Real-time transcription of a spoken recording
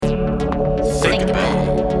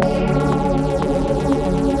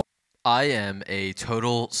I am a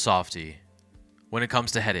total softie when it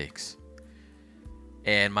comes to headaches.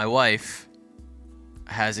 And my wife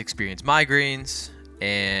has experienced migraines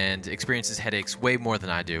and experiences headaches way more than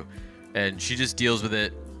I do. And she just deals with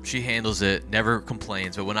it. She handles it, never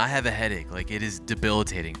complains. But when I have a headache, like, it is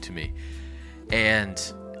debilitating to me. And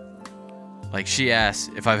like, she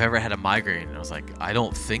asked if I've ever had a migraine. And I was like, I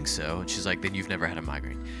don't think so. And she's like, then you've never had a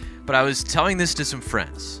migraine. But I was telling this to some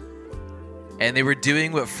friends. And they were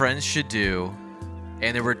doing what friends should do.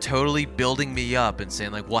 And they were totally building me up and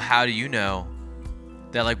saying, like, well, how do you know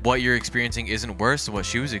that, like, what you're experiencing isn't worse than what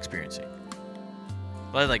she was experiencing?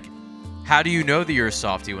 But, like, how do you know that you're a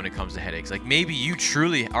softie when it comes to headaches? Like, maybe you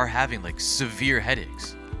truly are having, like, severe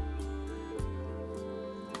headaches.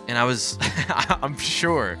 And I'm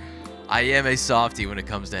sure I am a softie when it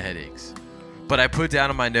comes to headaches. But I put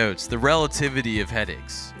down in my notes the relativity of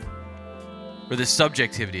headaches. Or the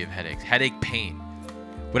subjectivity of headaches. Headache pain.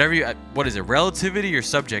 What is it? Relativity or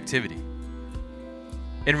subjectivity?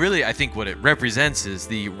 And really, I think what it represents is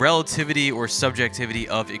the relativity or subjectivity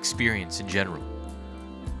of experience in general.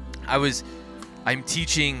 I'm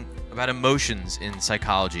teaching about emotions in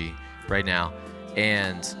psychology right now.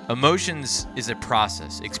 And emotions is a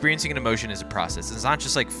process. Experiencing an emotion is a process. It's not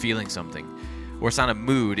just like feeling something, or it's not a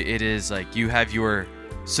mood. It is like you have your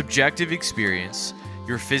subjective experience,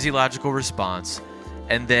 your physiological response,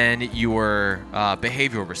 and then your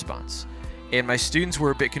behavioral response. And my students were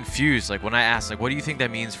a bit confused. Like, when I asked, like, what do you think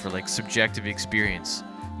that means for, like, subjective experience?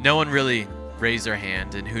 No one really raised their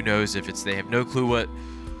hand, and who knows if they have no clue what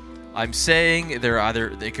I'm saying.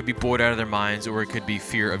 They could be bored out of their minds, or it could be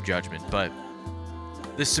fear of judgment. But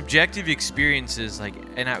the subjective experience is like,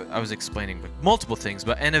 and I was explaining multiple things,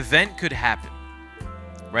 but an event could happen,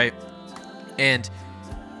 right? And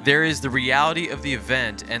there is the reality of the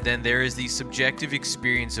event, and then there is the subjective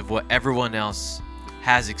experience of what everyone else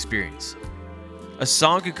has experienced. A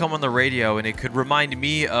song could come on the radio, and it could remind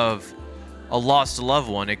me of a lost loved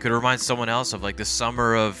one. It could remind someone else of, like, the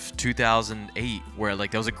summer of 2008, where, like,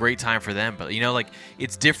 that was a great time for them. But, you know, like,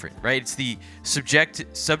 it's different, right? It's the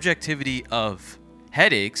subjectivity of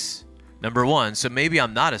headaches, number one. So maybe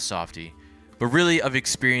I'm not a softie, but really of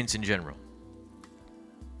experience in general.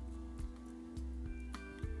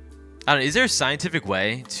 I don't know, is there a scientific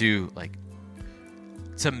way to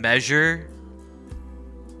measure?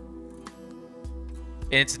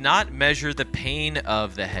 And it's not measure the pain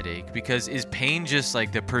of the headache, because is pain just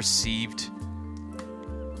like the perception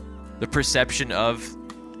of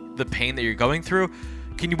the pain that you're going through?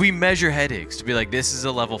 Can we measure headaches to be like, this is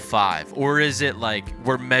a level 5? Or is it like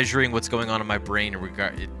we're measuring what's going on in my brain in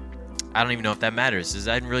regard? I don't even know if that matters. Is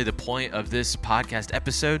that really the point of this podcast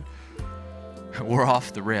episode? We're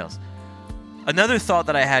off the rails. Another thought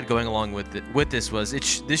that I had going along with this was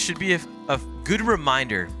this should be a good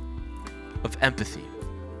reminder of empathy.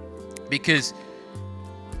 Because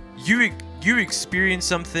you experience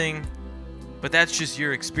something, but that's just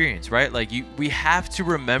your experience, right? Like, we have to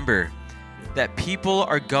remember that people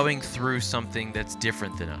are going through something that's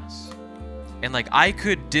different than us. And, like, I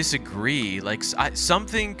could disagree. Like,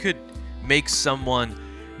 something could make someone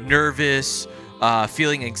nervous,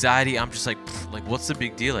 feeling anxiety. I'm just like, what's the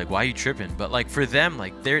big deal? Like, why are you tripping? But, like, for them,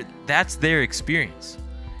 like, that's their experience,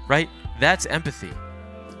 right? That's empathy.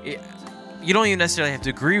 You don't even necessarily have to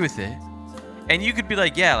agree with it. And you could be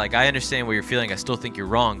like, yeah, like, I understand what you're feeling. I still think you're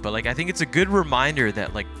wrong. But, like, I think it's a good reminder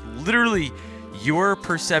that, like, literally your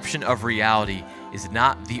perception of reality is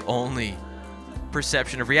not the only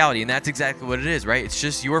perception of reality. And that's exactly what it is, right? It's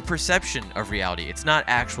just your perception of reality. It's not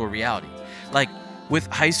actual reality. Like, with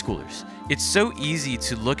high schoolers, it's so easy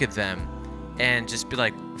to look at them and just be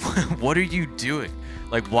like, what are you doing?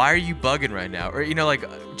 Like, why are you bugging right now? Or, you know, like,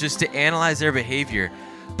 just to analyze their behavior.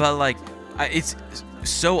 But, like, it's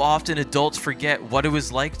so often adults forget what it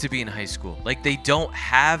was like to be in high school. Like, they don't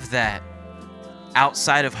have that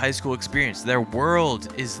outside of high school experience. Their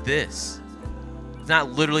world is this. It's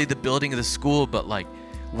not literally the building of the school, but, like,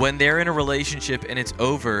 when they're in a relationship and it's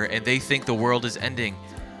over and they think the world is ending,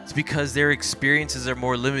 it's because their experiences are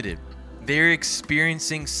more limited. They're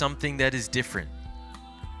experiencing something that is different.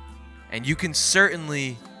 And you can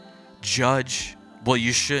certainly judge. Well,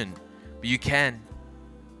 you shouldn't, but you can.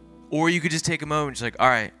 Or you could just take a moment and just like, all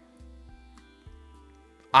right,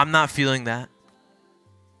 I'm not feeling that,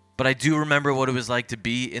 but I do remember what it was like to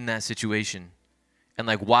be in that situation. And,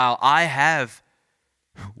 like, while I have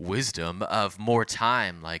wisdom of more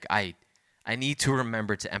time, like, I need to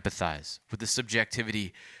remember to empathize with the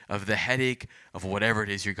subjectivity of the headache of whatever it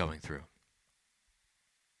is you're going through.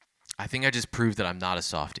 I think I just proved that I'm not a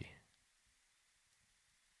softie.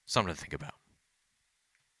 Something to think about.